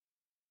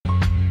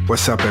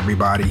What's up,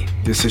 everybody?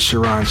 This is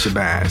Sharon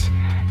Shabazz.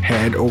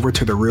 Head over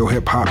to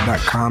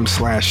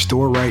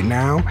therealhiphop.com/store right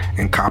now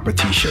and cop a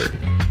t-shirt.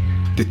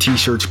 The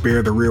t-shirts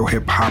bear the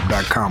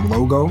realhiphop.com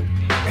logo,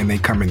 and they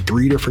come in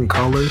 3 different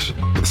colors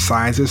with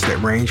sizes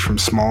that range from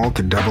small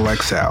to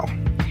XXL.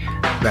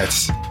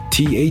 That's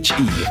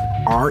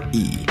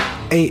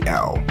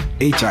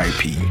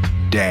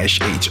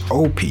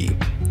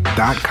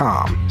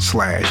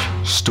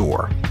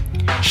TheRealHipHop-HOP.com/store.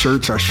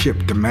 Shirts are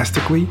shipped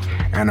domestically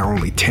and are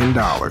only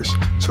 $10,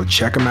 so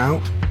check them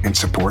out and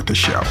support the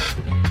show.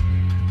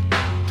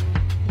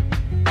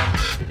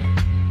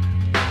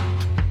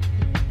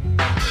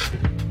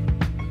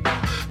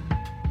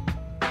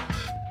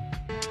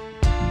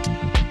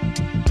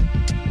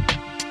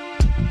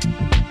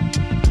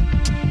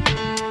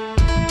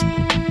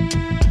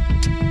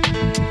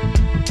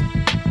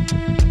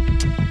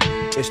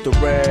 It's the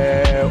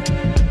real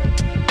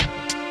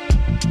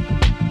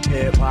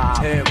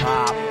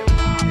hip-hop.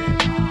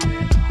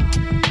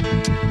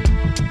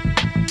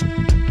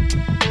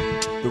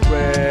 The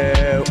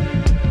real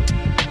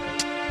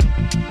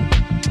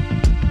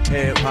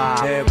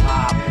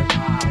hip-hop.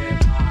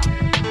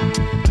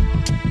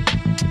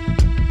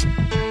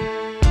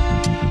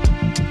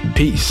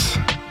 Peace.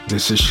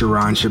 This is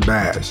Sharon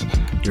Shabazz.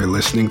 You're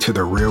listening to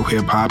the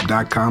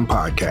RealHipHop.com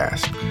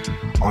podcast.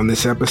 On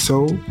this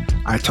episode,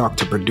 I talked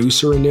to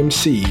producer and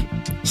MC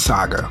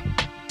Saga.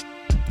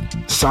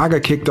 Saga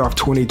kicked off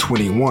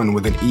 2021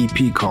 with an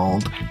EP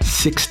called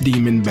Six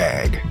Demon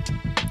Bag.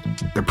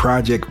 The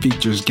project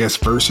features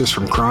guest verses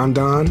from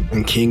Krondon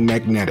and King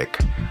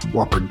Magnetic,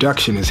 while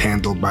production is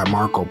handled by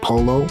Marco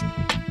Polo,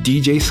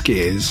 DJ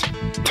Skiz,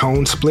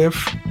 Tone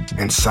Spliff,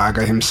 and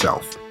Saga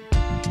himself.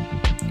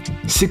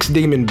 Six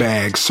Demon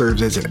Bag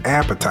serves as an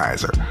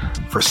appetizer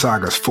for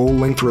Saga's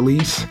full-length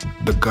release,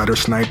 the Gutter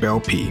Snipe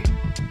LP.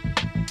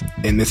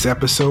 In this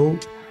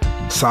episode,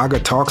 Saga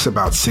talks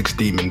about Six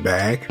Demon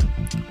Bag,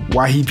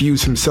 why he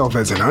views himself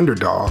as an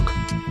underdog,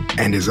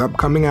 and his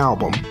upcoming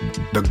album,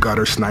 the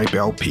Gutter Snipe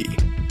LP.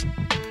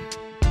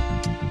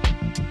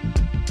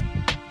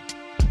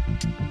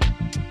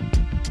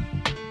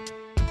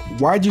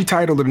 Why'd you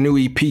title the new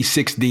EP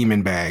Six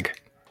Demon Bag?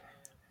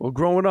 Well,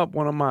 growing up,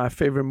 one of my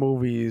favorite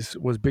movies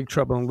was Big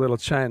Trouble in Little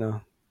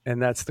China,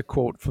 and that's the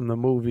quote from the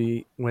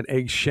movie when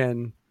Egg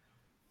Shen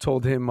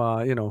told him,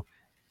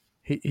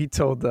 he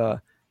told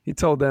them,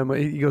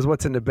 he goes,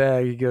 "What's in the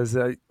bag?" He goes,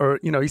 he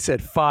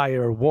said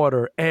fire,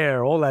 water,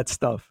 air, all that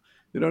stuff.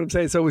 You know what I'm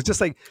saying? So it was just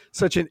like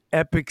such an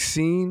epic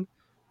scene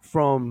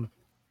from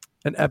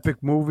an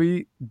epic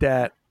movie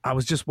that I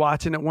was just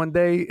watching it one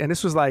day, and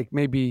this was like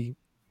maybe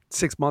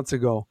 6 months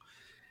ago,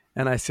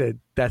 and I said,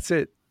 "That's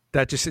it."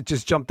 It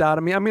just jumped out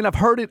at me. I mean, I've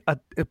heard it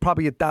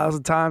probably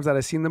 1,000 times that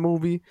I've seen the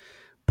movie,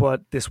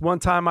 but this one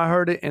time I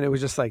heard it, and it was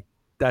just like,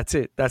 that's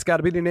it. That's got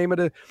to be the name of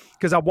the,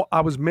 because I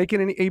was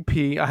making an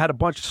EP. I had a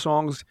bunch of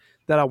songs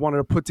that I wanted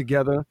to put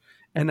together,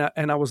 and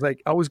I was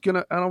like, I was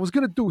gonna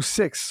do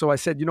 6. So I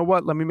said, you know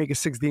what? Let me make a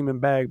Six Demon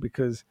Bag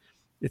because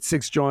it's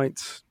 6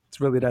 joints. It's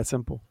really that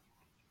simple.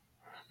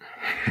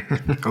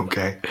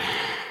 Okay.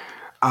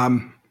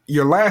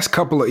 Your last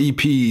couple of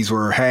EPs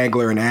were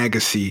Haggler and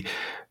Agassi.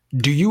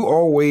 Do you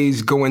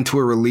always go into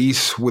a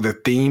release with a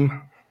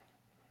theme?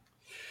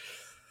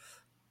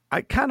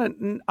 I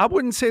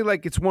wouldn't say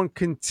like it's one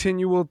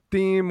continual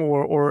theme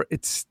or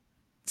it's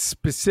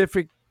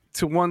specific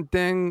to one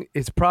thing.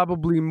 It's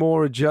probably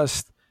more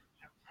just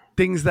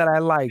things that I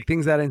like,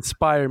 things that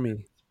inspire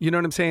me. You know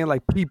what I'm saying?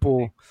 Like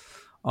people,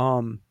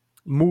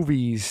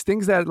 movies,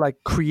 things that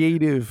like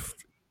creative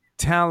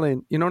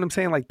talent, you know what I'm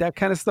saying? Like that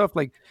kind of stuff,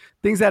 like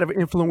things that have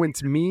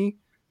influenced me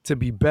to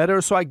be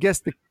better. So I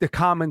guess the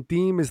common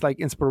theme is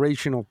like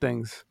inspirational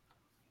things.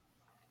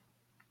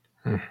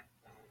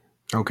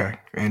 Okay.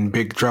 And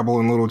Big Trouble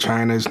in Little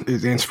China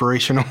is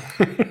inspirational?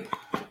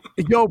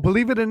 Yo,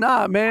 believe it or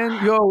not,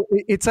 man. Yo,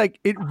 it's like,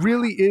 it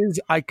really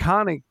is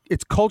iconic.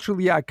 It's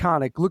culturally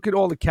iconic. Look at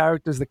all the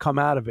characters that come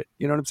out of it.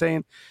 You know what I'm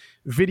saying?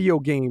 Video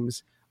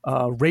games.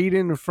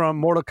 Raiden from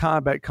Mortal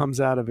Kombat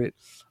comes out of it.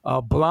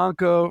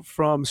 Blanca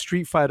from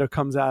Street Fighter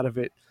comes out of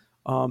it.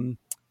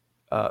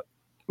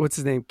 What's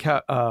his name?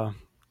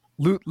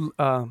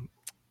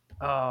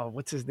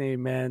 What's his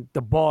name, man?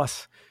 The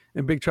boss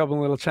in Big Trouble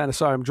in Little China.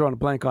 Sorry, I'm drawing a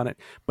blank on it.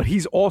 But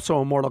he's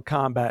also in Mortal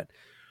Kombat.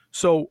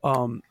 So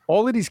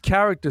all of these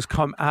characters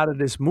come out of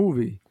this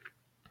movie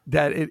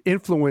that it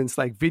influenced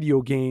like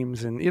video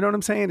games. And you know what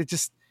I'm saying?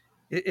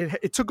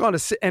 It took on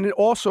and it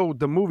also,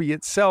 the movie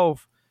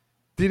itself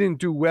didn't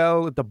do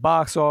well at the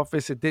box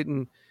office. It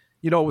didn't,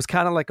 it was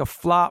kind of like a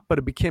flop, but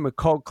it became a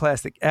cult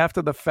classic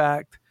after the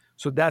fact.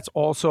 So that's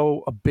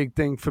also a big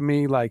thing for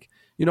me. Like,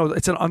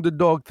 it's an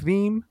underdog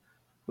theme.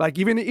 Like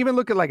even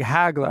look at like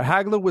Hagler.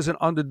 Hagler was an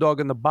underdog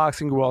in the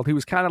boxing world. He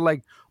was kind of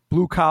like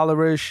blue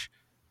collarish.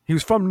 He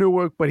was from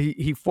Newark, but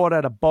he fought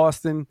out of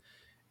Boston.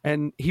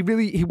 And he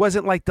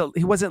wasn't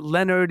he wasn't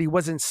Leonard. He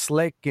wasn't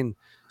slick and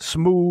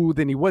smooth.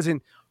 And he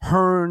wasn't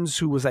Hearns,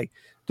 who was like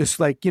this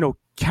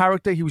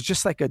character. He was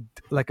just like a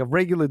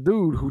regular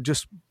dude who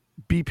just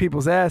beat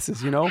people's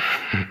asses,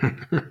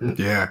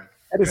 Yeah.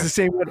 And it's the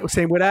same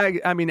with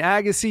I mean,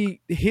 Agassi,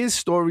 his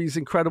story is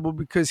incredible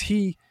because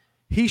he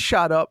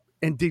shot up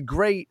and did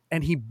great,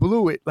 and he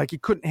blew it. Like he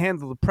couldn't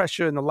handle the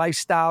pressure and the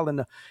lifestyle and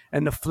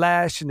the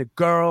flash and the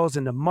girls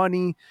and the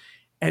money,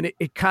 and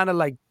it kind of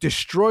like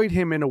destroyed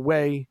him in a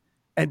way.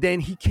 And then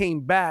he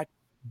came back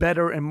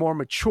better and more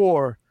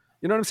mature.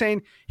 You know what I'm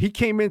saying? He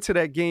came into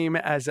that game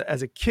as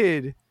a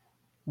kid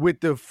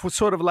with the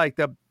sort of like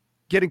the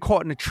getting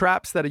caught in the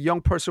traps that a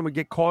young person would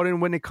get caught in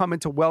when they come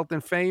into wealth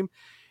and fame,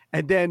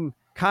 and then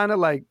kind of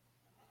like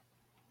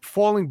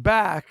falling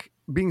back,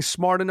 being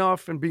smart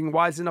enough and being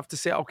wise enough to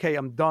say, okay,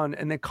 I'm done,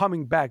 and then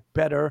coming back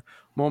better,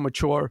 more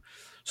mature.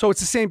 So it's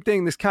the same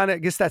thing. This kind of, I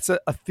guess that's a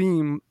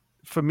theme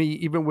for me,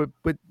 even with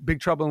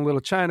Big Trouble in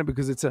Little China,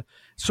 because it's a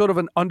sort of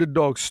an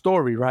underdog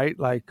story, right?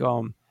 Like,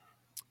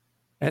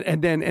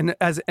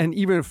 and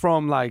even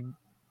from like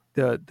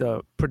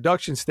the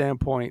production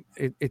standpoint,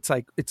 it's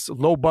like it's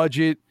low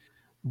budget,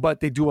 but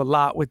they do a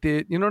lot with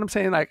it. You know what I'm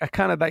saying? Like I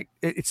kind of like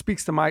it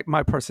speaks to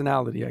my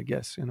personality, I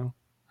guess. You know.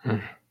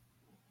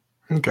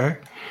 Okay.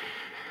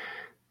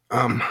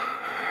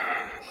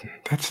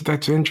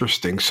 That's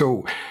interesting.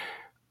 So,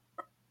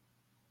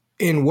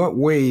 in what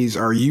ways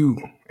are you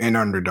an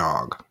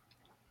underdog?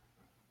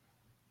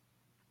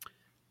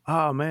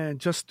 Oh man,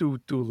 just through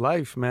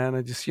life, man.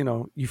 I just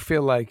you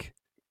feel like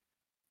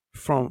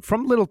from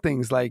little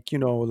things like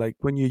like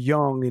when you're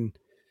young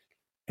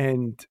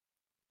and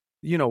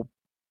you know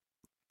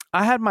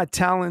I had my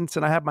talents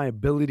and I had my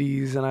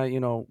abilities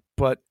and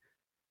but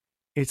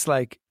it's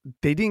like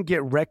they didn't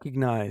get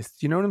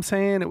recognized. You know what I'm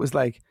saying? It was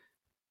like,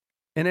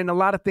 and then a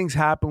lot of things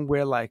happened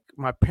where like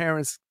my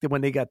parents,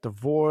 when they got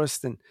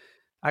divorced and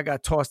I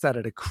got tossed out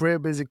of the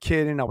crib as a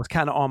kid and I was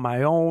kind of on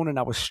my own and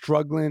I was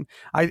struggling.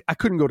 I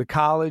couldn't go to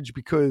college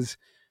because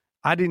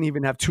I didn't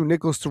even have two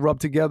nickels to rub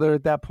together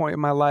at that point in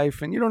my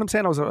life. And you know what I'm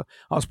saying?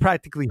 I was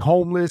practically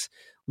homeless,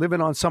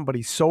 living on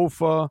somebody's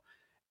sofa.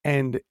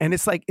 And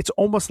it's like, it's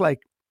almost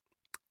like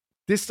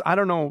this, I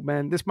don't know,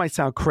 man, this might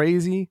sound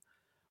crazy,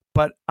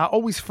 but I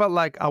always felt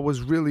like I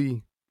was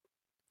really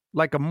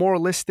like a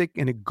moralistic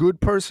and a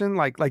good person,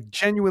 like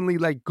genuinely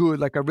like good.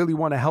 Like I really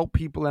want to help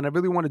people and I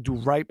really want to do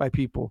right by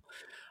people.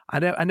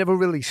 I never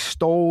really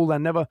stole. I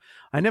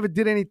never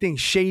did anything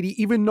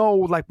shady, even though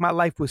like my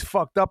life was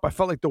fucked up. I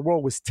felt like the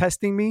world was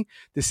testing me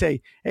to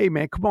say, hey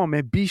man, come on,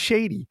 man, be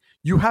shady.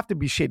 You have to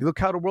be shady. Look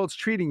how the world's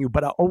treating you.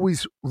 But I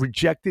always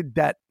rejected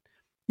that,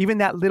 even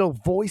that little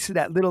voice,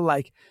 that little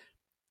like,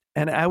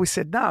 and I always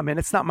said, nah, man,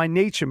 it's not my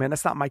nature, man.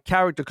 That's not my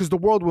character. Because the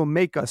world will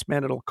make us,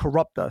 man. It'll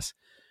corrupt us.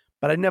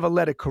 But I never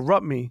let it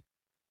corrupt me.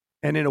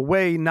 And in a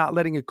way, not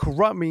letting it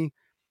corrupt me,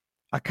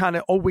 I kind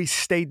of always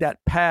stayed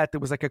that path. It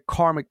was like a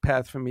karmic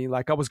path for me.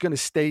 Like I was going to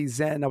stay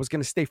zen. I was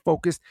going to stay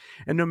focused.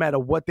 And no matter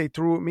what they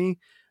threw at me,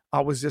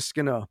 I was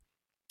going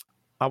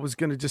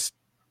to just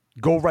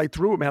go right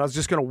through it, man. I was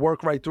just going to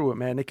work right through it,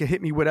 man. They could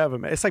hit me whatever,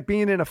 man. It's like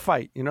being in a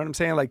fight. You know what I'm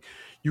saying? Like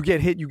you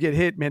get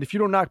hit, man. If you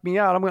don't knock me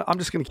out, I'm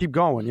just going to keep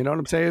going. You know what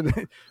I'm saying?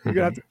 You're going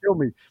to have to kill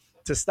me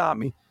to stop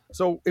me.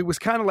 So it was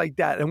kind of like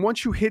that. And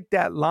once you hit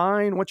that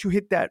line, once you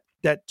hit that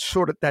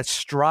sort of that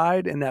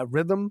stride and that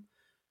rhythm,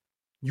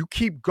 you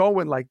keep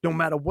going. Like no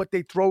matter what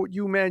they throw at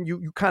you, man,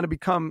 you kind of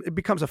it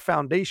becomes a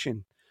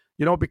foundation.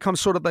 You know, it becomes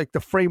sort of like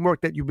the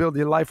framework that you build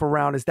your life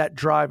around is that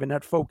drive and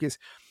that focus.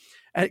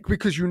 And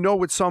because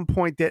at some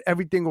point that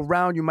everything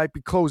around you might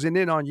be closing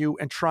in on you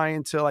and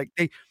trying to like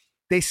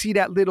they see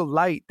that little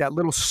light, that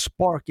little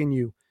spark in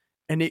you,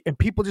 and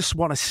people just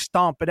want to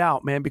stomp it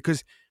out, man.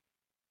 Because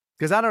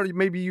I don't know,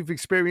 maybe you've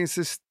experienced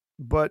this,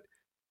 but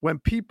when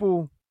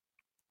people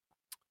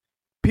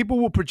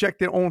will project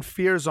their own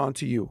fears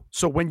onto you.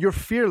 So when you're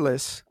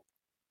fearless,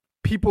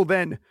 people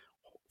then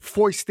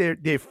foist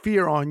their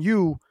fear on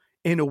you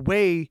in a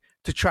way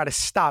to try to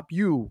stop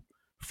you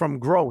from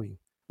growing,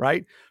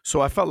 right?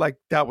 So I felt like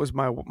that was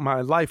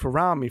my life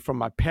around me, from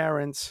my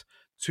parents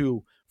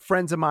to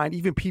friends of mine,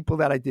 even people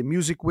that I did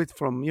music with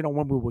from,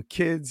 when we were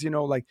kids,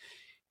 like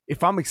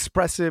if I'm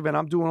expressive and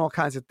I'm doing all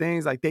kinds of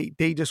things, like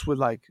they just would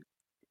like,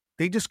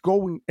 they just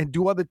go and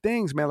do other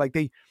things, man. Like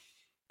they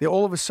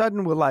all of a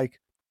sudden were like,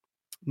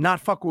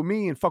 not fuck with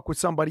me and fuck with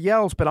somebody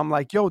else. But I'm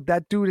like, yo,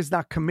 that dude is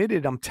not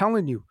committed. I'm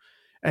telling you.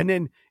 And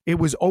then it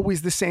was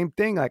always the same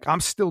thing. Like I'm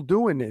still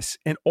doing this.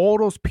 And all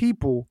those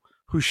people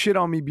who shit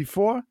on me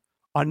before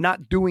are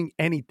not doing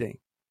anything.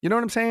 You know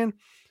what I'm saying?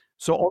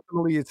 So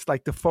ultimately it's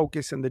like the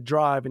focus and the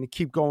drive and to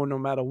keep going no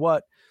matter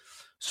what.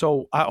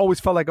 So I always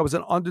felt like I was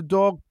an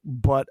underdog,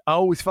 but I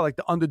always felt like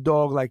the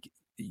underdog, like,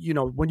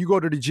 when you go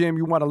to the gym,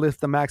 you want to lift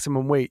the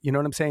maximum weight, you know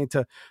what I'm saying?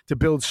 To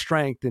build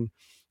strength, and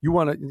you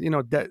want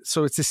to, that.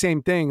 So it's the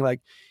same thing. Like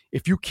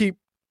if you keep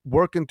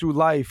working through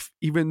life,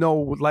 even though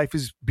life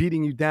is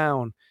beating you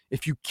down,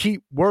 if you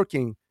keep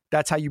working,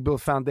 that's how you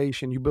build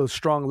foundation. You build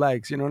strong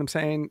legs. You know what I'm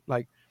saying?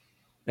 Like,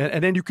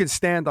 and then you can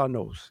stand on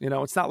those.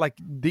 It's not like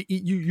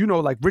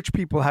like rich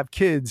people have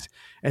kids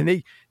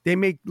and they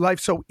make life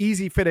so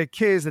easy for their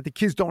kids that the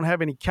kids don't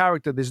have any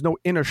character. There's no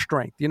inner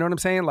strength. You know what I'm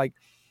saying? Like,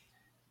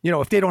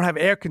 if they don't have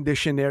air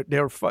conditioning,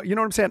 they're you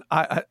know what I'm saying?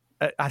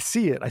 I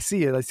see it. I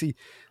see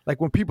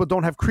like when people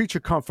don't have creature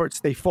comforts,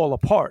 they fall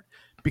apart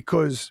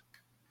because,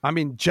 I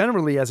mean,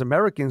 generally as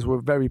Americans,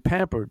 we're very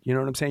pampered. You know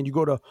what I'm saying? You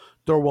go to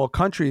third world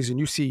countries and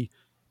you see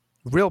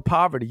real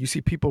poverty. You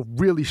see people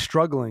really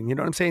struggling. You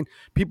know what I'm saying?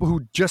 People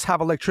who just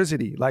have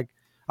electricity. Like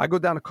I go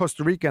down to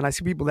Costa Rica and I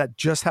see people that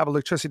just have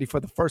electricity for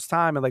the first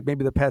time in like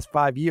maybe the past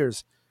 5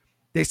 years.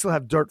 They still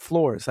have dirt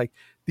floors. Like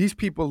these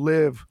people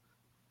live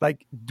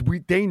like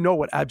they know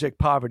what abject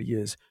poverty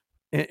is,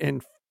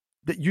 and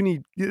that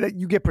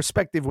you get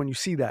perspective when you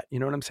see that. You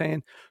know what I'm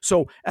saying?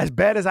 So as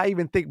bad as I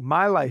even think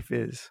my life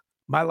is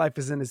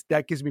in this.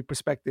 That gives me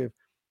perspective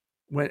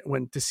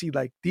when to see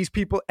like these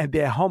people and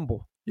they're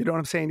humble. You know what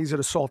I'm saying? These are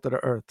the salt of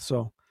the earth.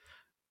 So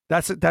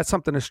that's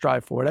something to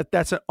strive for.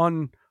 That's an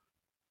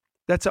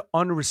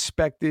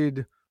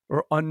unrespected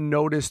or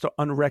unnoticed or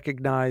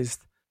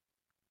unrecognized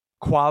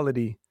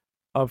quality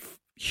of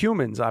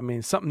humans. I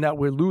mean, something that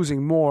we're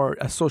losing more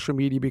as social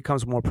media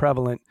becomes more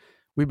prevalent.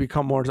 We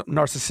become more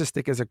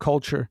narcissistic as a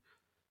culture.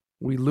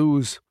 We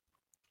lose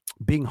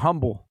being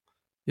humble,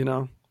 you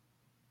know?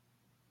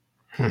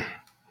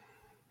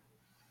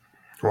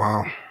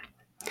 Wow.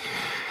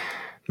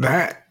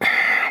 That,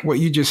 what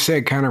you just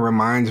said kind of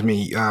reminds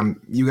me,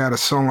 you got a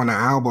song on the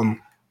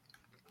album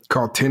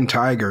called 10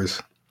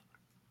 Tigers.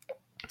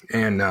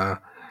 And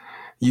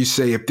you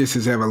say, if this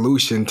is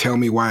evolution, tell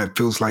me why it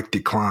feels like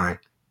decline.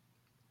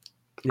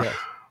 Yeah.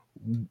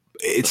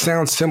 It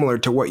sounds similar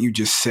to what you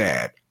just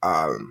said.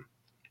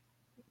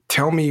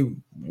 Tell me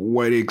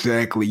what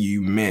exactly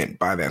you meant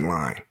by that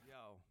line.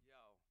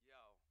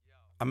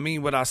 I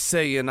mean what I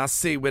say and I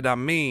say what I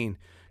mean.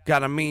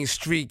 Got a mean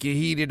streak, you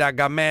heated, I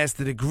got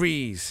master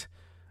degrees.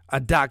 I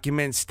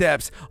document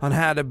steps on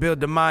how to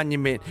build a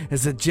monument.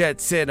 As a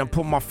jet set, and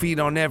put my feet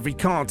on every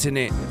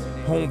continent.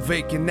 Home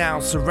vacant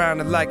now,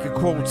 surrounded like a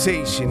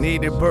quotation.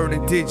 Native bird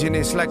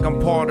indigenous, like I'm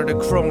part of the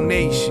Crow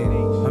Nation.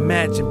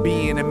 Imagine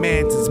being a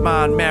man's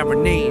mind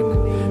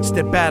marinating.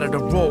 Step out of the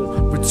role,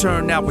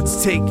 return now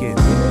it's taken.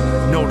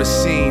 Know the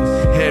scene,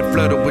 head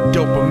flooded with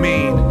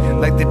dopamine.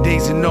 Like the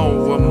days of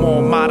Noah,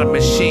 more modern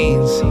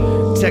machines.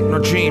 Techno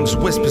dreams,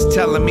 whispers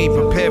telling me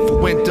prepare for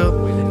winter.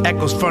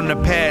 Echoes from the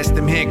past,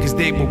 them here cause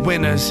they were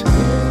winners.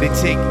 They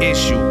take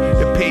issue,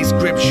 the pace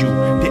grips you.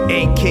 The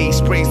AK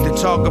sprays the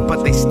target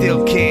but they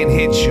still can't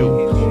hit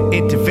you.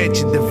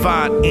 Intervention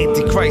divine,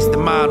 antichrist the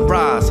mind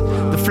rise.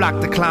 The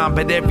flock decline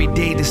but every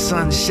day the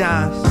sun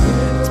shines.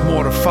 It's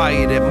more the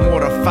fire that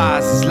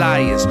mortifies as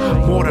liars.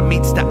 Mortar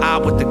meets the eye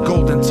with the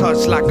golden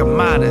touch like a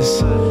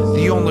Midas.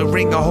 The only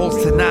ring I hold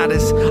tonight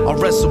is I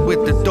wrestle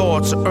with the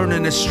thoughts of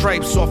earning the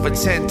stripes off of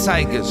 10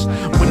 tigers.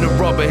 When the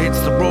rubber hits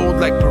the road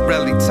like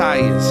Pirelli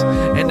tires,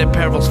 and the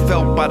perils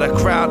felt by the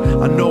crowd,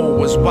 I know it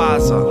was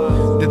wiser.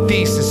 The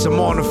thesis, I'm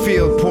on the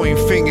field pointing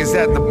fingers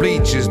at the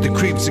bleachers. The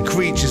creeps and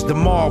creatures, the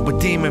mob with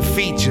demon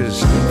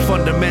features.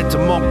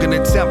 Fundamental monk in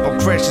the temple,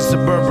 crashing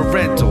suburban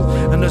rental.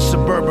 And a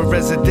suburban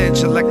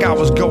residential like I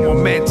was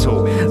going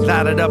mental.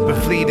 Light it up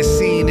and flee the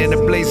scene in a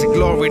blaze of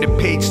glory. The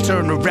page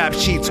turn to rap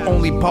sheets,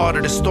 only part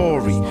of the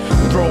story.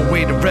 Throw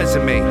away the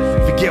resume,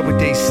 forget what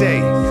they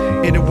say.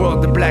 In a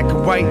world of black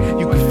and white,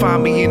 you can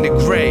find me in the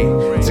gray.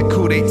 It's a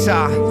coup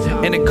d'etat,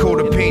 and a coat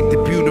of paint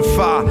to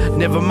beautify.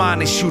 Never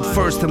mind, they shoot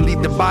first and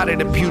lead the body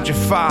to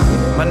putrefy.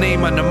 My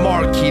name on the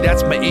marquee,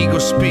 that's my ego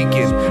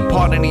speaking.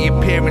 Pardon the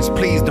appearance,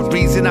 please, the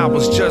reason I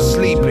was just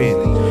sleeping.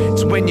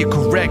 It's when you're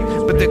correct,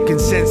 but the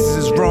consensus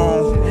is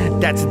wrong.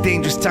 That's a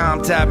dangerous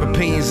time to have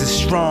opinions is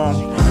strong.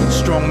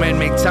 Strong men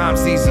make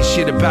times easy,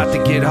 shit about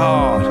to get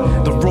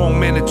hard. The wrong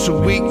men are too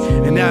weak,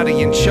 and now they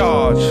in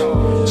charge.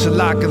 So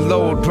lock and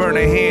load, burn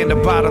a hand,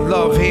 about a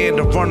love hand,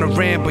 to run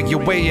around, but your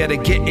way out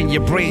of getting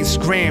your brain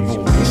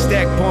scrambled.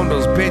 Stack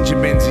bundles,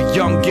 Benjamins, a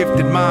young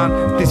gifted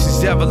mind. This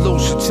is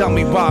evolution, tell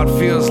me why it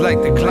feels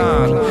like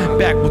decline.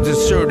 Backwards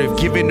assertive,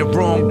 giving the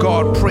wrong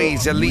God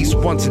praise at least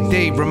once a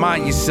day.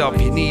 Remind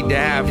yourself you need to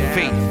have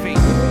faith.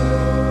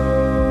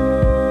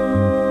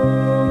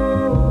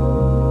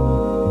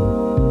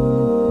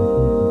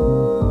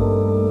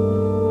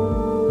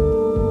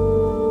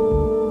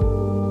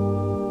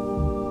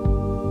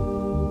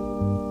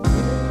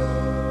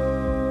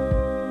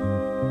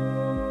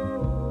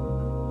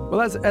 Well,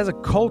 as a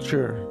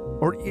culture,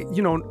 or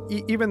you know,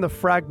 even the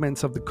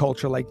fragments of the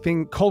culture, like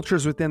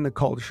cultures within the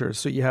culture.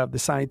 So you have the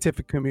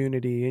scientific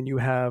community, and you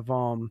have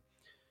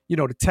you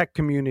know, the tech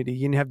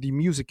community, and you have the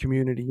music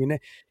community,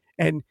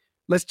 and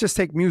let's just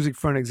take music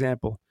for an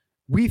example.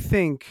 We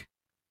think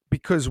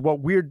because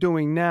what we're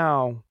doing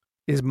now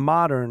is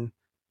modern,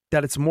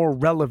 that it's more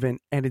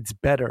relevant and it's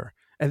better,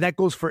 and that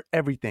goes for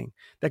everything.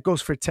 That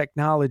goes for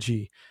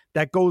technology.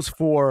 That goes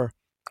for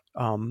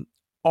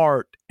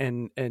art,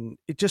 and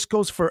it just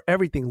goes for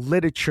everything.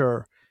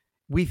 Literature.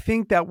 We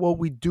think that what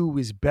we do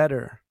is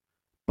better,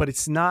 but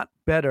it's not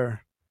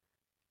better.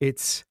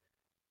 It's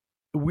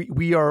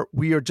we are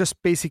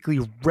just basically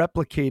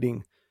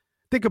replicating.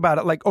 Think about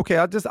it. Like, okay,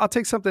 I'll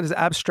take something as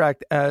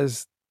abstract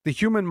as the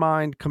human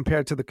mind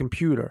compared to the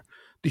computer.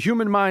 The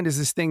human mind is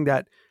this thing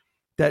that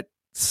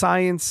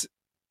science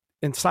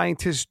and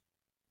scientists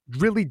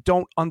really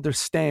don't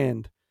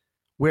understand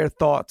where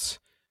thoughts,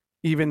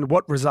 even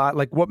what reside,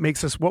 like what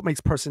makes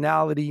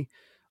personality,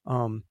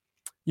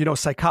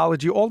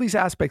 psychology, all these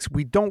aspects,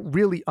 we don't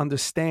really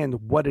understand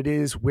what it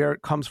is, where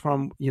it comes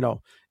from,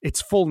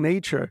 its full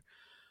nature.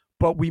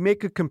 But we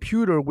make a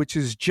computer, which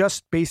is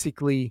just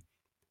basically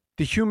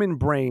the human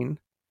brain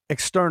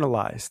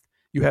externalized.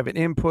 You have an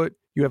input,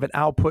 you have an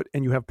output,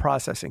 and you have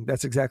processing.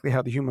 That's exactly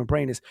how the human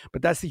brain is.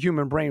 But that's the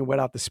human brain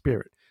without the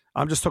spirit.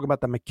 I'm just talking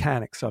about the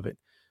mechanics of it.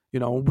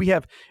 We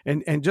have,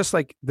 and just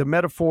like the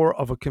metaphor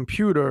of a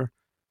computer,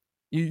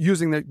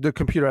 using the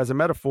computer as a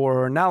metaphor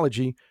or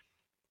analogy,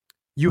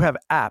 you have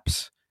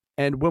apps.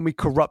 And when we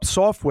corrupt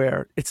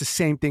software, it's the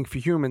same thing for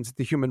humans,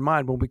 the human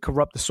mind. When we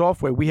corrupt the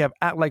software, we have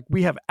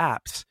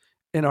apps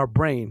in our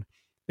brain.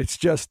 It's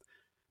just,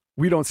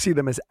 we don't see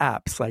them as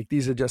apps. Like,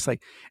 these are just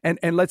like, and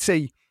let's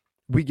say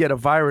we get a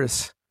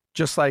virus,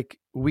 just like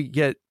we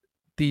get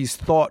these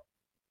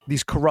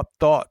corrupt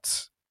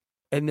thoughts,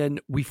 and then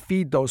we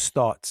feed those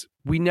thoughts.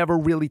 We never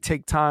really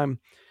take time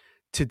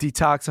to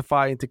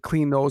detoxify and to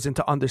clean those and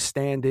to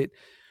understand it.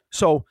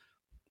 So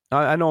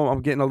I know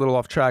I'm getting a little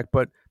off track,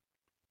 but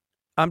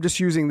I'm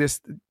just using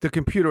the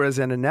computer as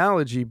an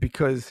analogy,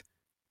 because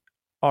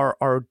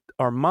our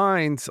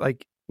minds,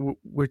 like,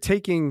 we're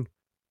taking,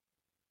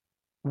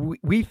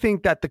 we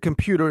think that the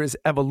computer is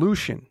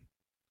evolution,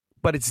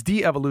 but it's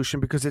de-evolution,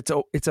 because it's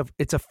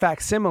a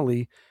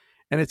facsimile,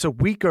 and it's a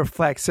weaker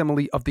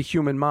facsimile of the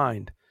human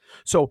mind.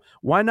 So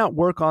why not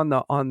work on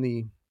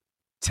the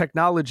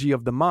technology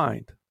of the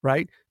mind,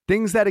 right?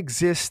 Things that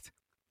exist.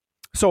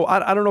 So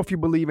I don't know if you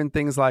believe in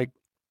things like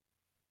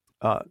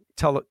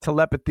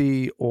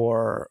telepathy,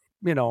 or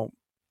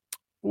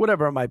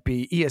whatever it might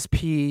be,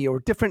 ESP,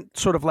 or different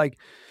sort of like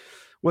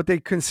what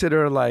they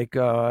consider like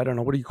I don't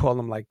know, what do you call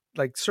them, like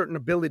certain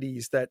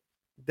abilities that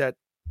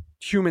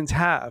humans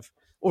have,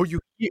 or you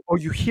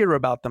hear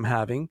about them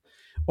having,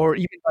 or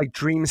even like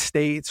dream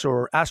states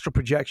or astral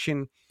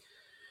projection.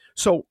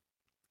 So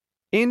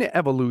in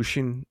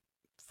evolution,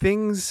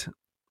 things,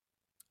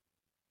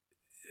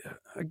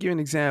 I'll give you an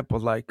example,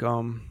 like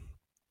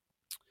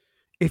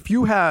if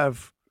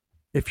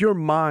your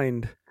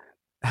mind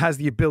has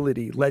the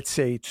ability, let's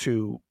say,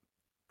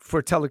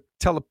 for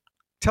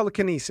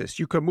telekinesis,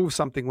 you could move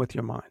something with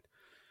your mind.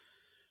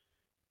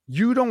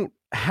 You don't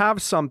have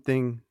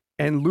something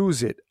and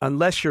lose it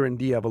unless you're in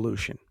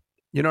de-evolution.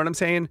 You know what I'm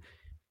saying?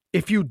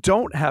 If you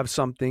don't have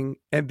something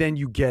and then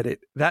you get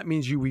it, that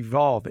means you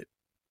evolve it.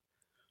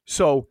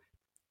 So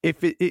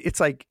if it's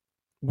like,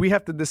 we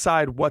have to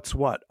decide what's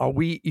what.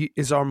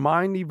 Is our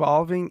mind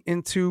evolving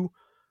into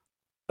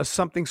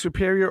something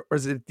superior, or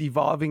is it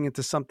evolving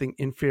into something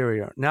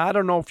inferior? Now, I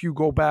don't know if you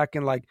go back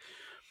and like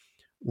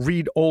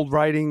read old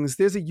writings.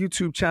 There's a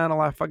YouTube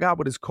channel, I forgot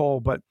what it's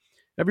called, but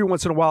every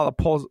once in a while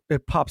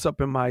it pops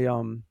up in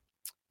my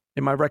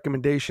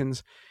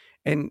recommendations,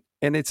 and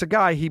it's a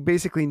guy, he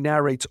basically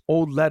narrates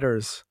old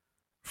letters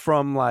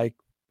from like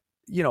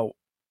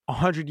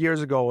 100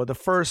 years ago, or the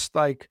first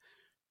like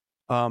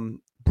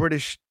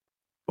British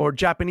or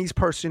Japanese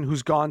person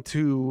who's gone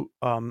to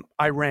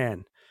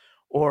Iran.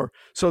 Or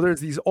so there's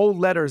these old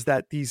letters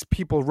that these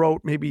people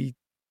wrote maybe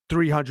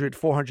 300,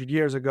 400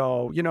 years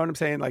ago. You know what I'm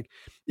saying? Like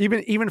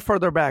even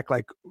further back,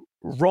 like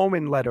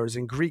Roman letters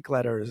and Greek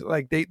letters,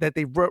 like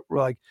they wrote,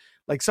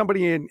 like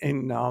somebody in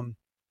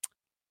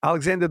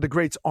Alexander the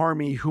Great's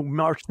army who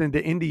marched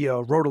into India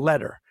wrote a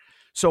letter.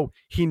 So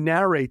he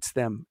narrates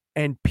them,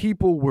 and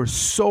people were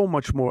so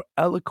much more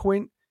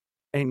eloquent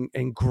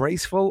and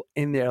graceful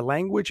in their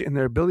language and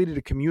their ability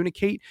to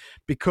communicate,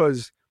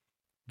 because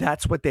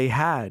that's what they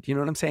had. You know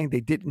what I'm saying? They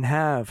didn't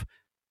have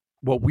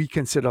what we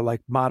consider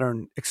like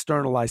modern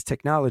externalized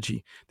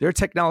technology. Their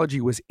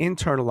technology was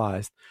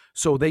internalized.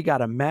 So they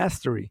got a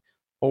mastery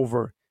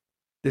over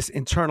this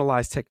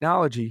internalized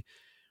technology,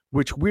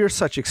 which we're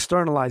such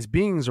externalized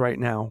beings right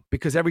now,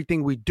 because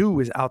everything we do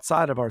is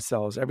outside of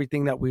ourselves.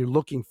 Everything that we're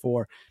looking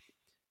for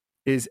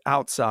is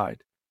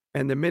outside.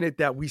 And the minute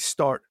that we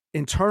start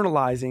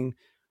internalizing,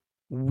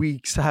 we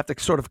have to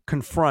sort of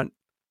confront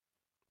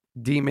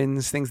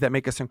demons, things that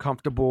make us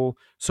uncomfortable.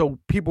 So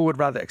people would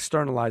rather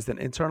externalize than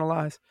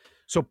internalize.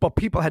 So, but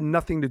people had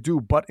nothing to do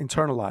but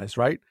internalize,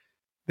 right?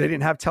 They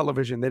didn't have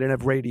television. They didn't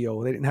have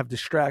radio. They didn't have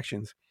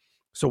distractions.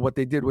 So what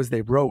they did was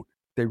they wrote,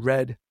 they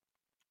read,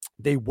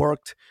 they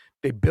worked,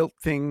 they built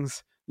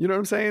things. You know what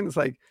I'm saying? It's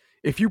like,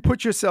 if you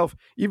put yourself,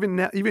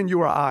 even you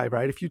or I,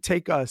 right? If you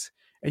take us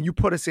and you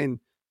put us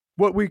in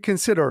what we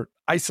consider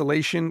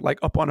isolation, like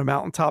up on a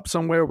mountaintop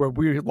somewhere where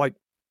we're like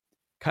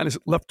kind of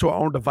left to our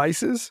own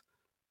devices,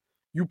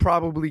 you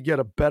probably get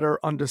a better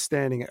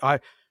understanding.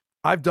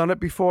 I've done it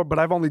before, but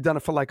I've only done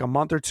it for like a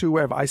month or two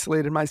where I've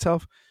isolated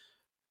myself.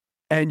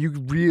 And you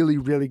really,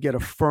 really get a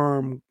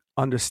firm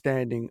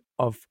understanding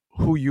of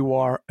who you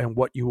are and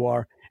what you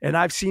are. And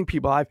I've seen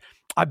people,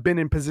 I've been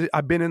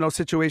in those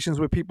situations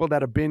with people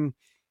that have been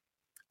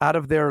out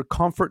of their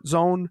comfort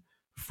zone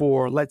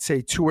for, let's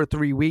say, 2 or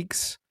 3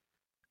 weeks.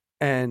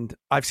 And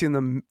I've seen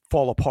them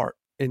fall apart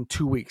in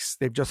 2 weeks.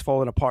 They've just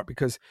fallen apart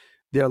because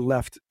they're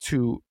left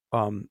to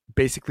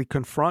basically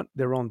confront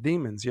their own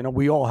demons. You know,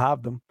 we all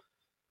have them.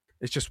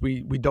 It's just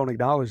we don't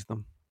acknowledge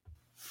them.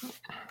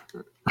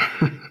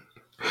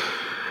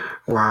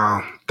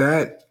 Wow,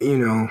 that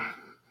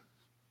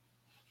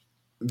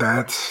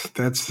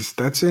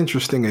that's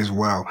interesting as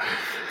well.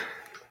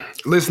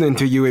 Listening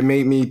to you, it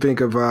made me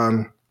think of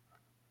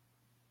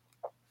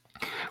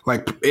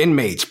like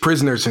inmates,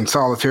 prisoners in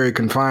solitary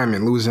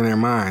confinement losing their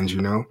minds.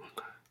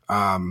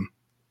 I'm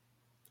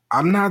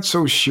not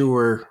so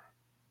sure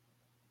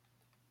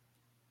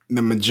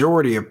the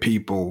majority of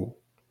people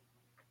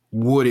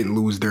wouldn't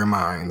lose their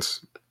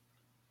minds,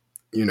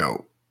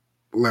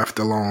 left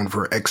alone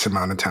for X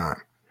amount of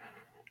time.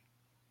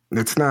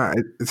 It's not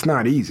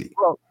easy.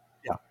 Well,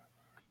 yeah.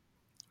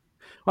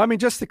 Well, I mean,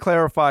 just to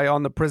clarify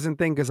on the prison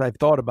thing, because I've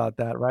thought about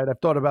that, right? I've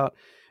thought about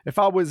if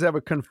I was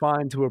ever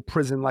confined to a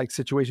prison-like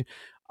situation.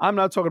 I'm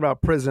not talking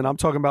about prison. I'm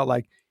talking about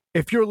like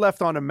if you're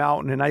left on a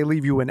mountain and I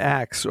leave you an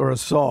axe or a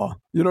saw,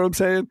 you know what I'm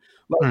saying?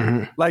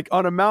 Like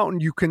on a mountain,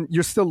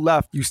 you're still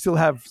left. You still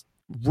have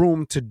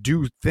room to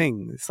do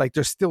things. Like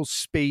there's still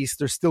space.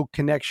 There's still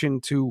connection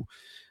to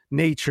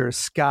nature,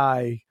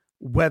 sky,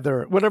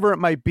 weather, whatever it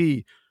might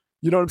be.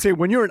 You know what I'm saying?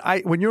 When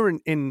you're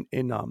in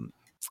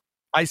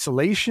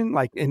isolation,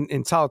 like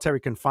in solitary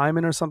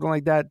confinement or something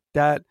like that,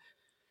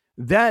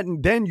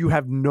 then you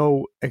have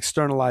no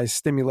externalized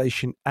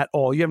stimulation at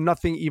all. You have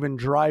nothing even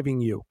driving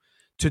you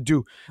to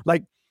do.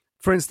 Like,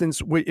 for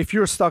instance, if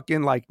you're stuck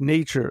in like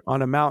nature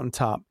on a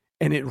mountaintop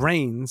and it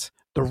rains,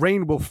 the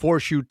rain will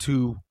force you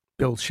to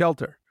build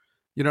shelter.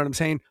 You know what I'm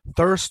saying?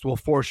 Thirst will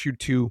force you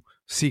to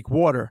seek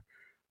water.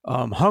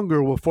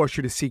 Hunger will force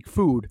you to seek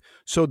food.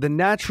 So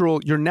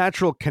your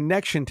natural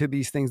connection to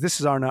these things, this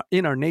is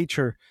in our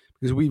nature,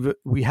 because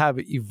we have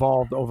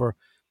evolved over,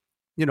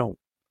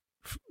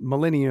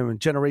 millennium and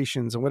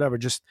generations and whatever,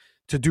 just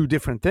to do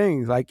different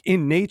things like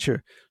in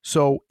nature.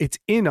 So it's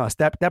in us.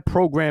 That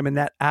program and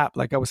that app,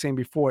 like I was saying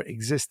before,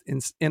 exists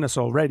in us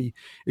already.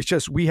 It's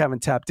just we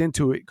haven't tapped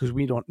into it because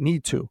we don't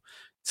need to.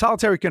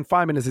 Solitary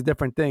confinement is a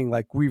different thing.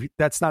 Like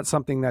that's not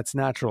something that's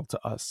natural to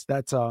us.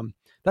 That's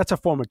a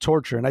form of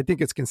torture, and I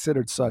think it's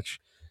considered such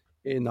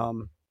in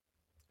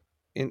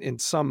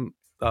some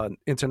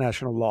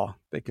international law.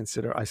 They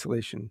consider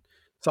isolation,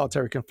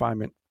 solitary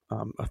confinement,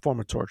 a form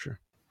of torture.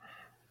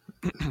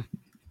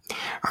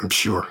 I'm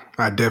sure.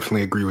 I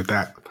definitely agree with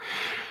that.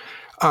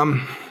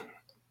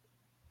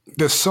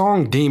 The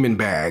song Demon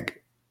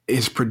Bag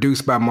is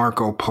produced by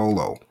Marco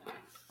Polo.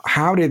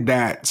 How did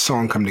that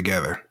song come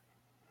together?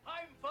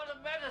 Time for the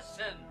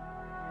medicine.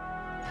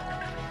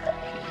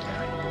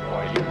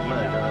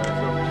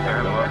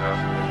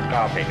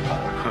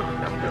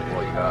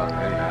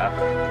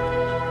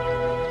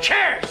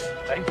 Cheers!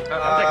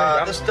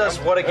 This does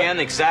what again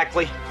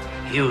exactly?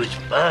 Huge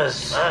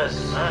buzz.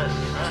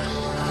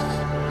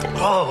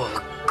 Oh,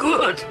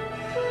 good. You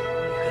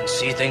can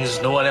see things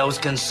no one else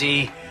can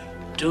see.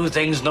 Do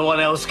things no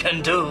one else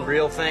can do.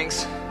 Real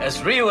things?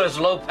 As real as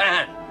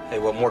Lopan. Hey,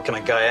 what more can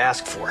a guy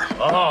ask for?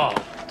 Oh,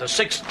 the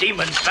 6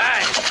 demon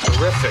bag.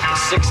 Terrific. A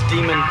 6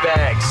 demon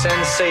bag.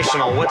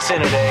 Sensational. What's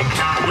in it, Egg?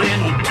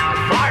 Wind,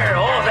 fire,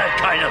 all that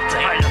kind of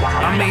thing.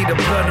 I made a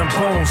blood and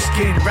bone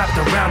skin wrapped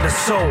around the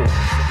soul.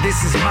 This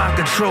is mind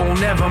control,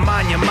 never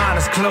mind your mind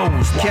is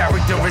closed.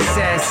 Character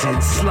assassin,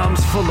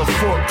 slums full of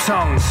forked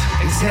tongues.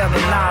 Exhale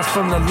the lies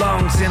from the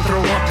lungs and throw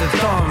up the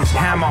thumbs.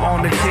 Hammer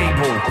on the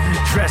table,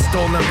 dressed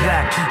all in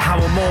black. How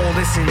I'm all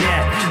this and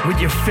that, with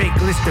your fake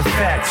list of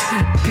facts.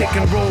 Pick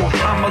and roll,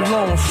 I'm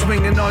alone,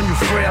 swinging on you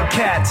frail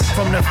cats.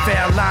 From the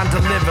fair line,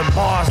 deliver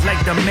bars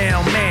like the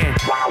mailman.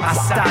 I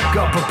stock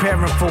up,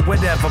 preparing for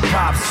whatever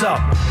pops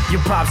up.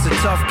 Your pop's a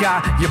tough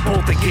guy, you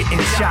both are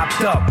getting chopped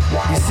up.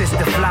 Your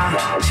sister fly,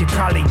 she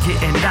probably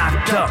getting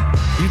knocked up.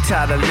 You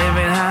tired of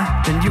living,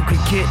 huh? Then you could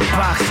get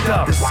boxed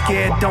up. The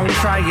scared don't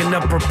try and the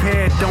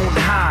prepared don't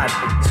hide.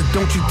 So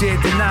don't you dare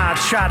deny,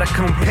 try to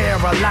compare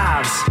our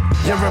lives.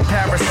 You're a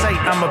parasite,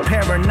 I'm a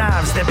pair of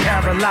knives that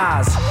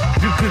paralyze.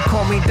 You could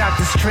call me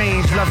Dr.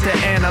 Strange, love to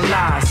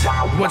analyze.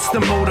 What's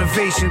the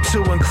motivation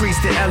to increase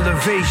the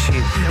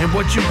elevation? And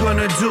what you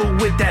gonna do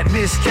with that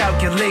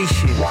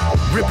miscalculation?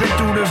 Ripping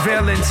through the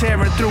veil and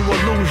tearing through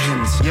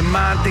illusions. Your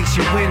mind thinks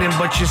you're winning,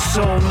 but your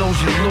soul knows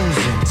you're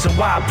losing. So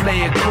I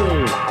play it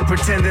cool,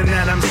 pretending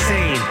that I'm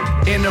sane.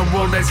 In a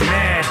world that's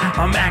mad,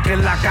 I'm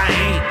acting like I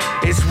ain't.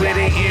 It's where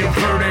they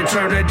invert and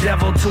turn the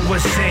devil to a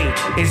saint.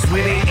 It's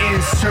where they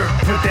insert,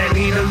 put that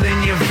needle in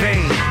your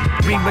vein.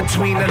 Read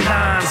between the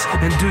lines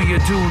and do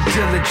your due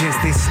diligence.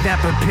 They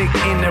snap a pic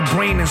in their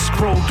brain and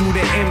scroll through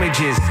the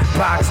images.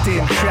 Boxed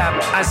in,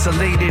 trapped,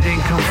 isolated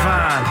and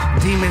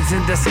confined. Demons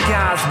in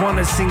disguise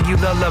wanna sing you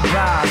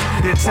lullabies.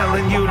 They're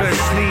telling you to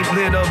sleep,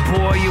 little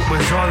boy, it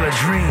was all a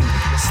dream.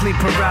 Sleep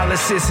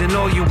paralysis and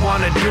all you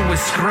wanna do is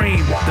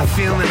scream. The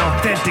feeling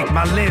authentic,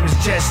 my limbs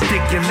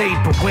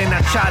gesticulate. But when I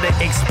try to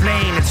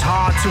explain, it's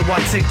hard to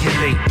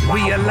articulate.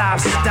 We are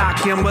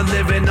livestock and we're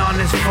living on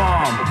this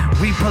farm.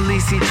 We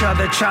police each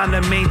other trying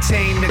to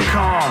maintain the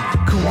calm.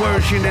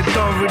 coercion,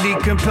 authority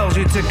compels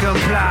you to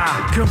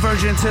comply.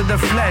 Conversion to the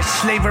flesh,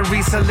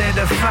 slavery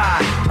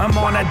solidified. I'm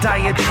on a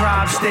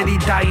diatribe, steady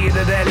diet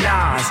of their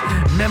lies.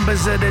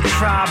 Members of the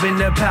tribe in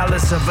the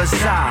palace of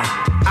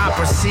Versailles. I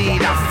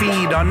proceed, I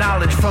feed on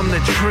knowledge from the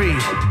tree.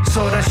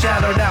 Saw the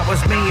shadow that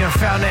was me and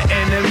found an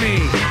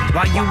enemy.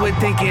 While you were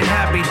thinking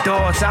happy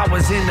thoughts, I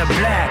was in the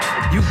black.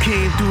 You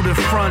came through the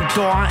front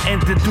door, I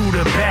entered through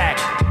the back.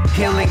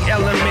 Healing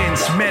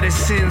elements,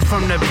 medicines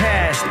from the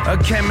past. A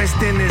chemist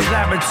in his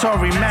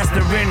laboratory,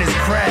 mastering his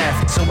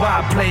craft. So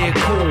I play it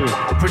cool,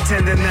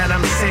 pretending that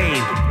I'm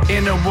sane.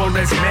 In a world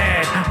that's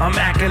mad, I'm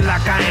acting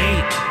like I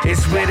ain't.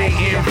 It's where they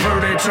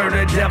invert and turn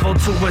the devil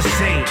to a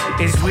saint.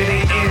 It's where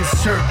they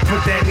insert,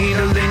 put that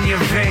needle in your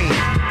vein.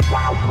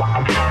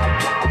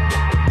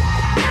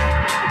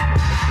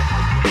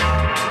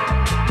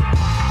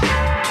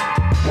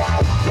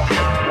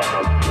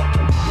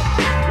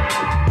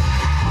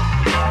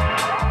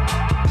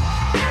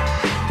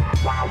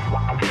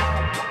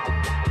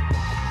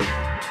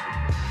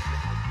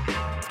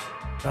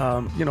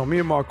 Me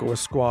and Marco were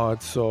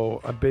squad,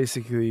 so I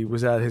basically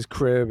was at his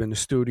crib in the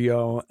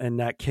studio, and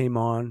that came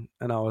on,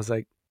 and I was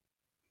like,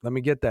 let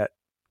me get that.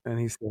 And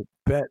he said,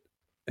 bet.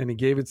 And he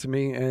gave it to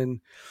me, and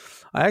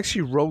I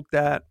actually wrote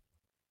that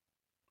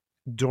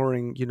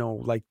during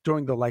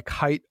the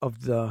height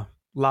of the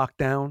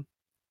lockdown.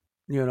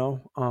 There's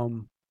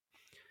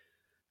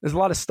a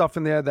lot of stuff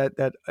in there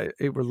that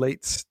it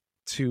relates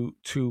to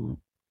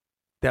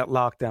that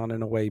lockdown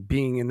in a way,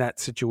 being in that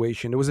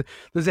situation.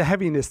 There's a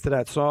heaviness to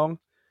that song,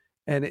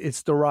 and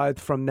it's derived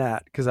from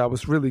that because I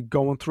was really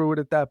going through it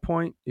at that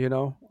point.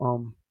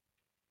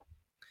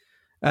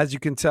 As you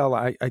can tell,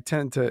 I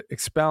tend to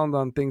expound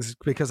on things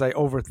because I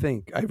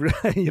overthink.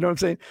 You know what I'm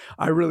saying?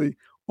 I really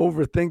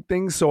overthink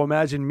things. So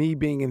imagine me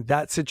being in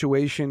that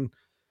situation,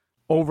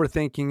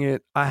 overthinking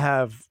it. I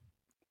have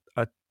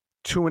a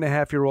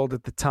 2.5-year-old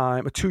at the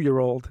time, a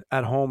 2-year-old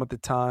at home at the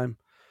time.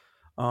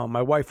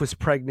 My wife was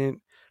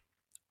pregnant.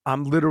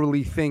 I'm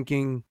literally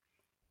thinking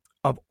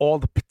of all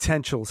the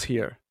potentials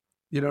here.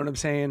 You know what I'm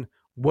saying?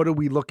 What are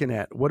we looking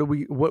at? What are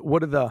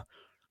the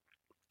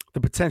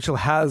potential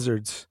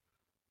hazards?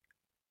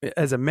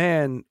 As a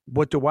man,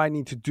 what do I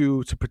need to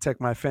do to protect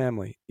my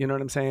family? You know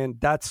what I'm saying?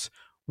 That's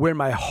where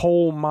my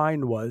whole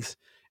mind was,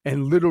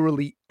 and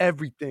literally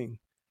everything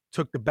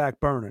took the back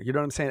burner. You know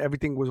what I'm saying?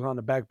 Everything was on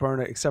the back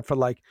burner except for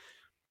like,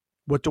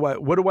 what do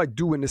I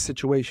do in this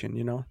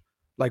situation?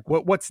 Like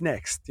what's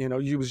next? It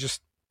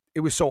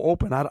was so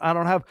open. I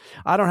don't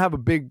have a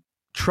big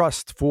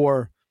trust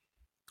for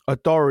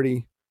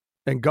authority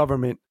and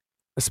government,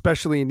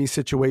 especially in these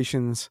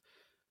situations.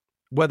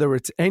 Whether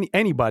it's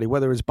anybody,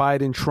 whether it's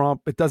Biden,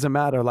 Trump, it doesn't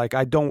matter. Like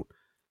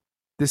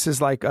this is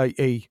like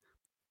this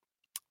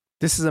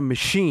is a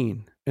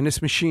machine, and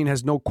this machine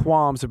has no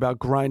qualms about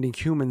grinding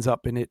humans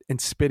up in it and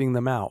spitting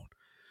them out.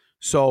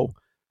 So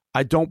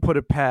I don't put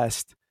it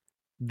past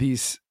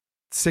these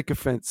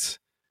sycophants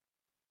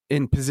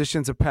in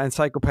positions of power, and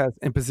psychopaths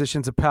in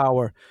positions of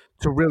power,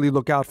 to really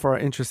look out for our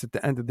interests at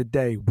the end of the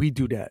day. We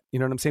do that. You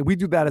know what I'm saying? We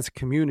do that as a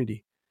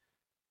community,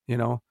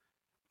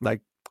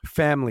 like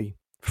family,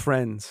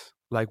 friends.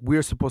 Like,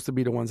 we're supposed to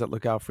be the ones that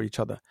look out for each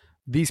other.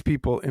 These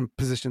people in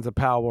positions of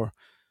power,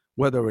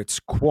 whether it's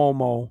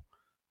Cuomo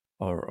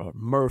or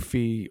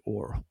Murphy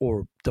or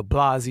de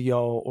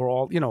Blasio or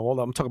all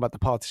I'm talking about the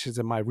politicians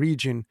in my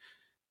region,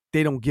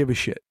 they don't give a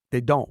shit.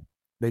 They don't.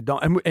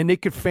 And they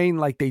could feign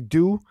like they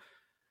do,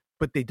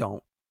 but they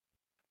don't.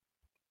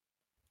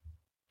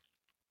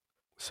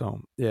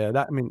 So, yeah,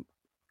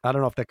 I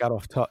don't know if that got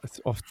off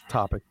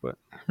topic, but.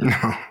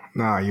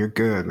 No, you're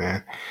good,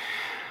 man.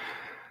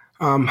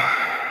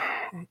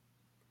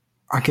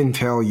 I can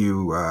tell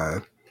you,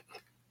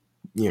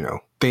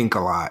 think a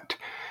lot.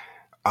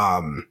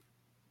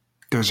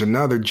 There's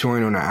another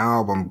joint on the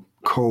album,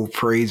 Cold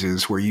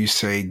Phrases, where you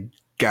say,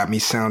 got me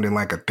sounding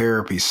like a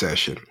therapy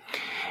session.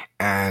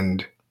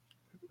 And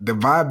the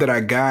vibe that I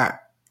got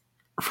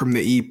from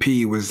the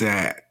EP was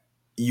that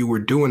you were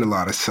doing a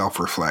lot of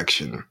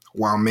self-reflection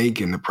while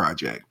making the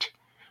project.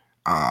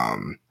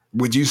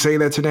 Would you say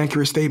that's an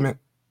accurate statement?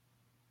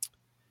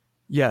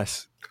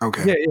 Yes.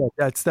 Okay. Yeah.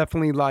 That's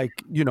definitely like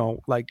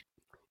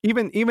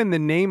even the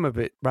name of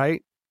it,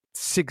 right?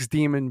 6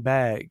 Demon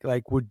Bag.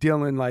 Like, we're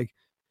dealing like,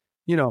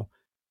 a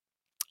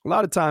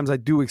lot of times I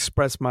do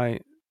express my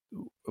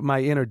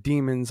inner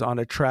demons on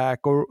a track,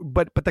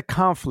 but the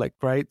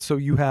conflict, right? So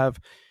you have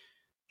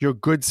your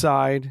good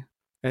side,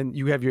 and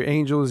you have your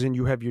angels, and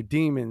you have your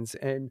demons,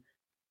 and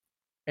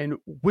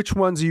which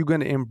ones are you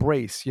going to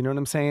embrace? You know what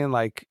I'm saying?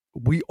 Like,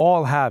 we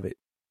all have it.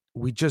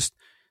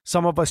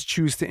 Some of us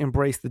choose to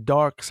embrace the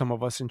dark. Some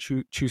of us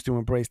choose to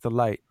embrace the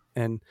light.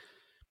 And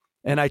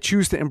I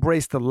choose to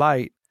embrace the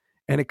light.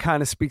 And it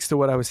kind of speaks to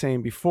what I was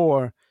saying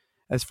before,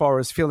 as far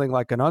as feeling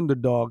like an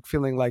underdog,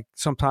 feeling like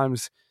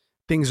sometimes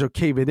things are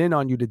caving in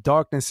on you. The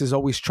darkness is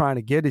always trying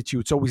to get at you.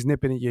 It's always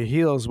nipping at your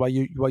heels while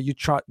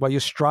you're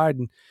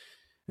striding.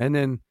 And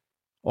then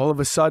all of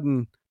a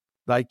sudden,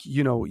 like,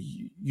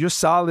 you're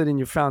solid in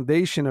your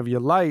foundation of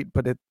your light,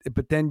 but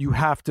then you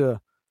have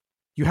to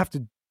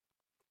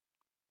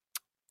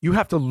you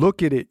have to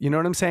look at it. You know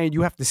what I'm saying?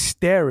 You have to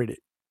stare at it.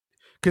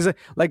 Because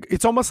like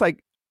it's almost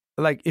like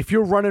if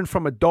you're running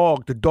from a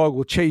dog, the dog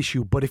will chase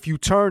you. But if you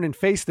turn and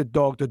face the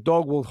dog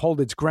will hold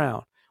its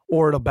ground,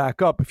 or it'll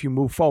back up if you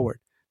move forward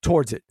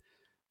towards it.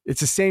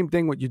 It's the same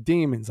thing with your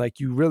demons. Like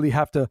you really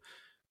have to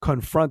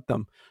confront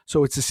them.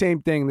 So it's the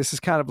same thing. This is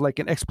kind of like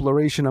an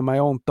exploration of my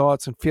own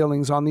thoughts and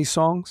feelings on these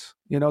songs.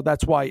 You know,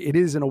 that's why it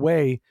is, in a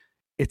way,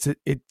 it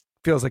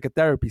feels like a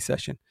therapy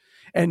session.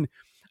 And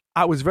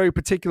I was very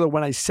particular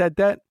when I said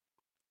that.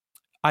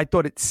 I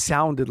thought it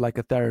sounded like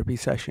a therapy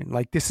session.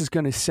 Like this is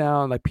going to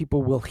sound like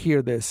people will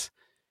hear this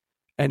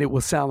and it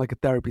will sound like a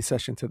therapy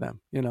session to them,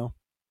 you know?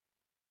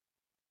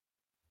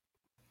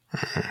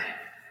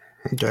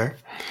 Okay.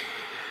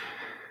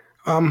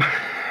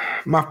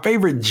 My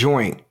favorite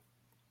joint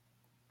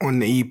on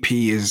the EP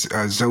is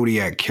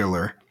Zodiac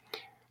Killer.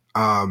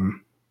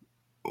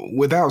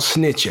 Without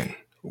snitching,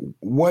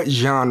 what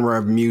genre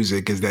of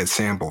music is that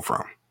sample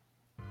from?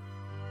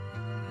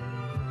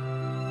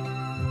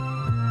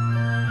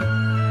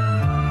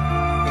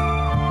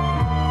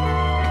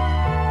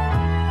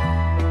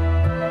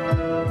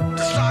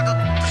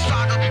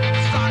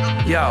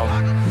 Yo,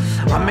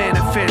 I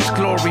manifest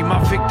glory,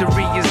 my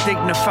victory is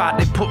dignified.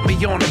 They put me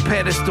on a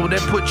pedestal, they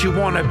put you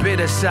on a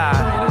bitter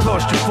side.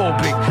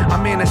 Claustrophobic,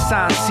 I'm in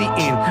assigned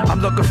seating.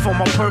 I'm looking for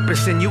my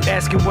purpose and you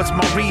asking what's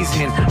my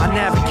reason. I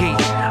navigate,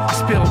 I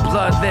spill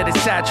blood, let it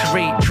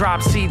saturate.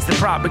 Drop seeds to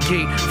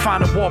propagate,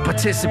 find a wall,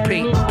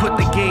 participate. Put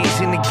the gaze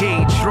in the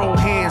gauge, throw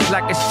hands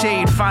like a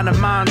shade. Find a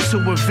mind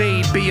to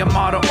evade, be a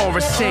martyr or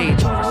a sage.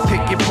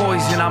 Pick your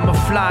poison, I'm a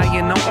fly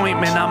in the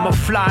ointment. I'm a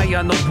fly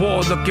on the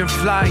wall, looking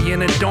fly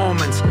in the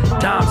dormants.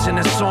 Dimes and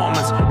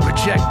assortments,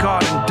 reject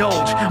God,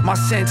 indulge. My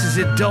senses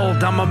are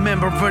dulled, I'm a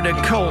member of the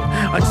cult.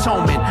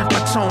 Atonement,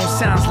 my tone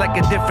sounds like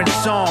a different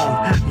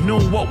song. Knew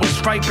what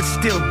was right but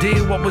still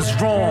did what was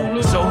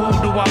wrong. So who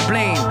do I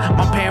blame?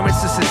 My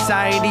parents and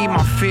society,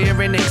 my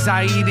fear and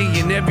anxiety,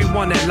 and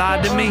everyone that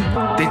lied to me.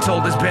 They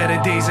told us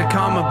better days are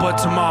coming, but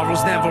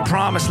tomorrow's never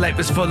promised. Life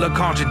is full of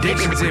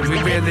contradictions if we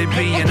really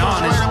being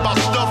honest. About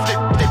stuff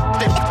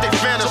they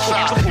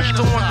fantasize.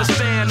 Don't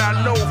understand,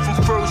 I know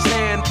from first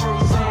hand.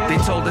 They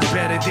told us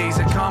better days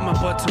are coming,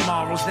 but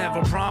tomorrow's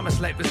never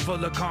promised. Life is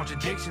full of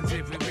contradictions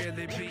if we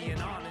really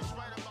being honest.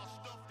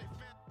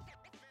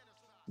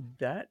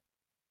 That,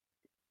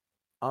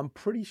 I'm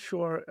pretty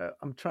sure,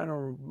 I'm trying to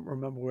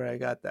remember where I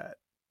got that.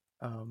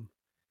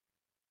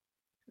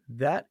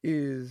 That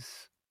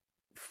is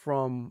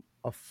from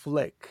a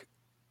flick.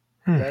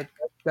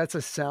 That's a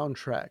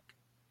soundtrack.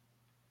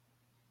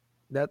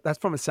 That's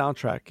from a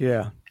soundtrack,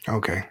 yeah.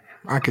 Okay,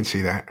 I can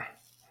see that.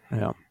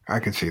 Yeah. I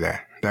can see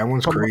that. That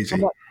one's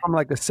crazy. I'm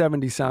like a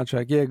 70s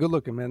soundtrack. Yeah, good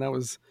looking, man.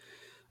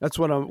 That's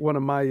one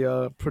of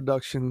my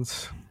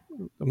productions.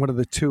 One of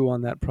the two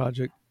on that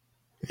project.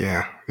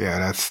 Yeah,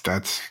 that's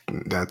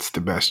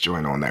the best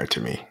joint on there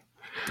to me.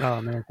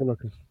 Oh man, good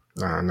looking.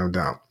 No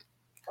doubt.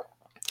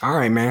 All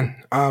right,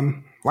 man.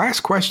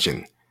 Last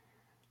question.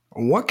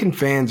 What can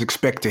fans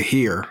expect to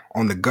hear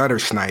on the Gutter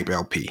Snipe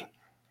LP?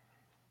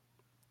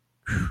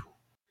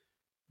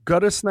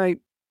 Gutter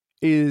Snipe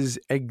is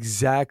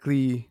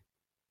exactly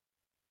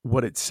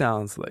what it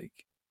sounds like.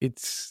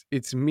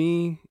 It's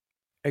me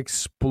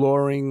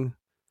exploring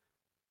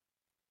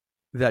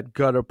that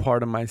gutter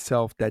part of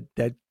myself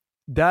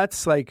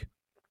that's like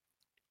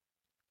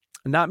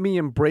not me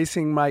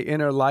embracing my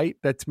inner light,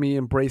 that's me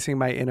embracing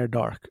my inner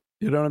dark.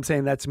 You know what I'm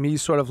saying? That's me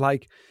sort of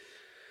like,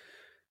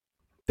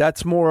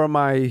 that's more of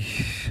my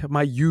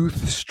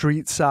youth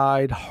street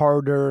side,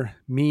 harder,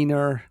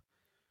 meaner.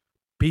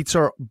 Beats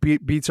are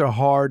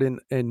hard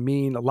and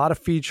mean. A lot of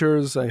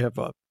features. I have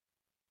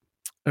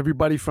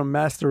everybody from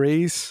Master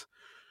Ace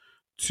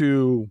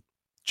to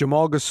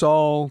Jamal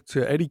Gasol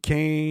to Eddie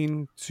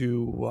Kane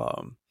to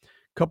a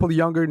couple of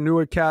younger,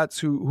 newer cats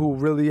who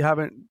really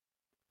haven't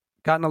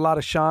gotten a lot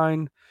of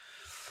shine.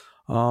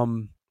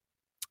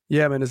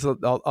 Yeah, man, it's a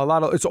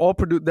lot of, it's all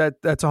produced,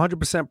 that's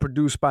 100%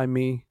 produced by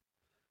me,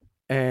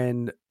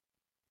 and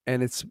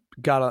it's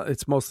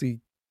mostly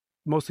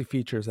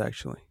features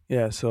actually.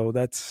 Yeah, so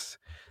that's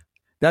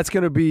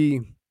gonna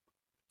be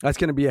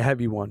a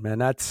heavy one, man.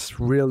 That's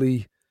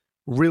really,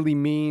 really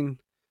mean.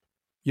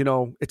 You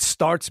know, it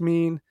starts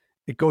mean,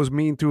 it goes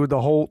mean through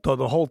the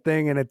whole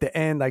thing, and at the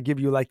end, I give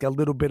you like a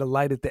little bit of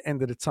light at the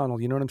end of the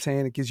tunnel. You know what I'm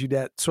saying? It gives you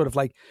that sort of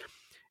like,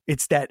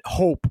 it's that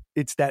hope,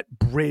 it's that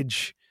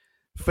bridge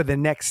for the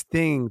next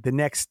thing, the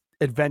next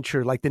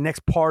adventure, like the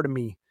next part of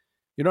me.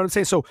 You know what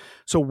I'm saying?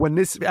 So when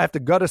this, after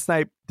Gutter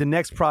Snipe, the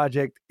next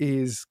project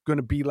is going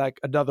to be like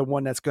another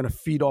one that's going to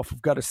feed off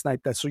of Gutter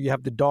Snipe. So you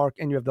have the dark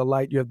and you have the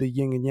light, you have the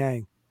yin and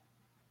yang.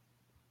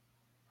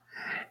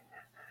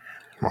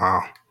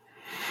 Wow.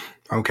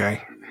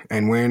 Okay.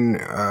 And when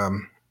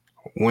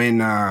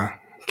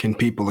can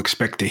people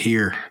expect to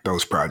hear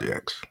those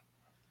projects?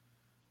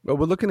 Well,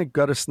 we're looking at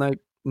Gutter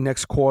Snipe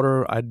next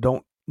quarter. I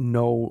don't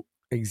know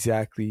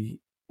exactly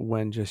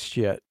when just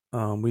yet.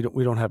 We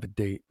don't have a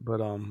date, but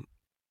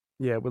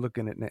yeah, we're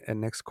looking at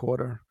next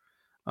quarter.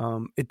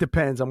 It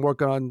depends. I'm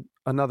working on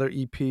another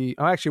EP.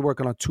 I'm actually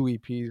working on 2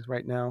 EPs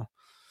right now.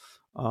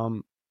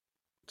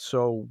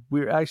 So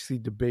we're actually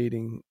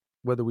debating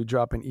whether we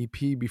drop an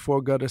EP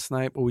before Gutter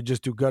Snipe or we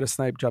just do Gutter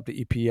Snipe, drop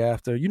the EP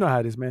after. You know how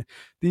it is, man.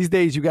 These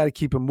days, you got to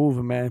keep it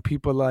moving, man.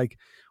 People like,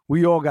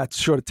 we all got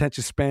short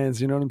attention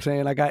spans, you know what I'm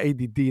saying? I got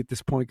ADD at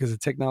this point because of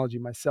technology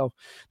myself.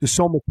 There's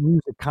so much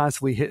music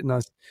constantly hitting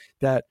us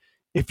that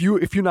if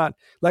you're not,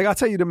 like, I'll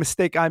tell you the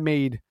mistake I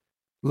made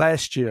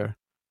last year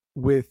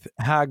with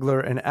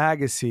Hagler and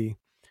Agassi,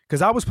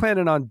 because I was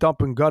planning on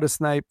dumping Gutter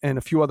Snipe and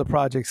a few other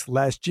projects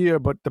last year,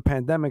 but the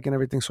pandemic and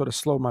everything sort of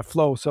slowed my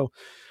flow. So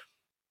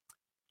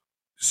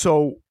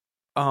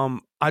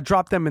I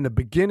dropped them in the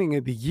beginning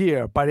of the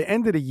year. By the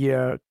end of the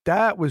year,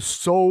 that was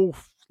so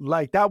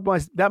like that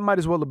might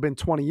as well have been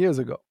 20 years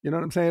ago. You know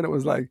what I'm saying? It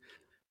was like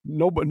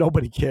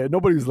nobody cared.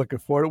 Nobody was looking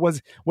for it.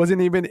 It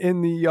wasn't even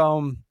in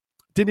the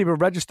didn't even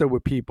register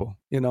with people,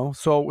 you know?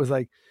 So it was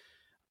like,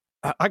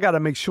 I got to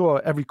make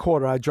sure every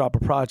quarter I drop a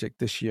project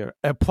this year.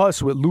 And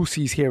plus with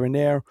Lucy's here and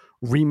there,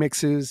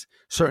 remixes,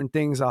 certain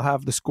things. I'll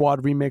have the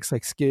squad remix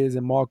like Skiz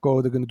and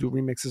Marco. They're going to do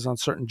remixes on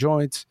certain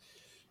joints.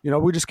 You know,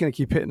 we're just going to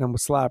keep hitting them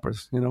with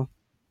slappers, you know?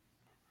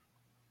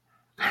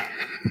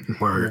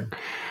 Word.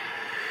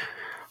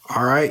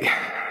 All right.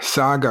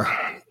 Saga,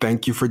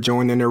 thank you for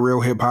joining the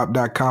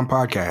RealHipHop.com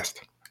podcast.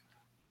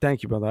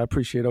 Thank you, brother. I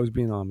appreciate always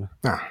being on,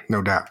 man.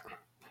 No doubt.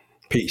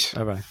 Peace.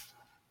 All right.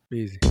 Be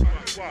easy.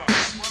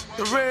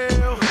 The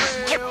real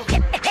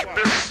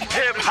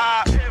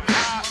hip-hop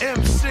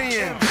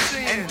MCing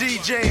and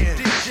DJing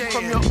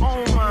from your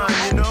own mind,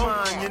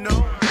 you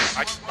know.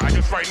 I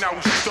guess right now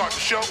we should start the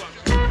show.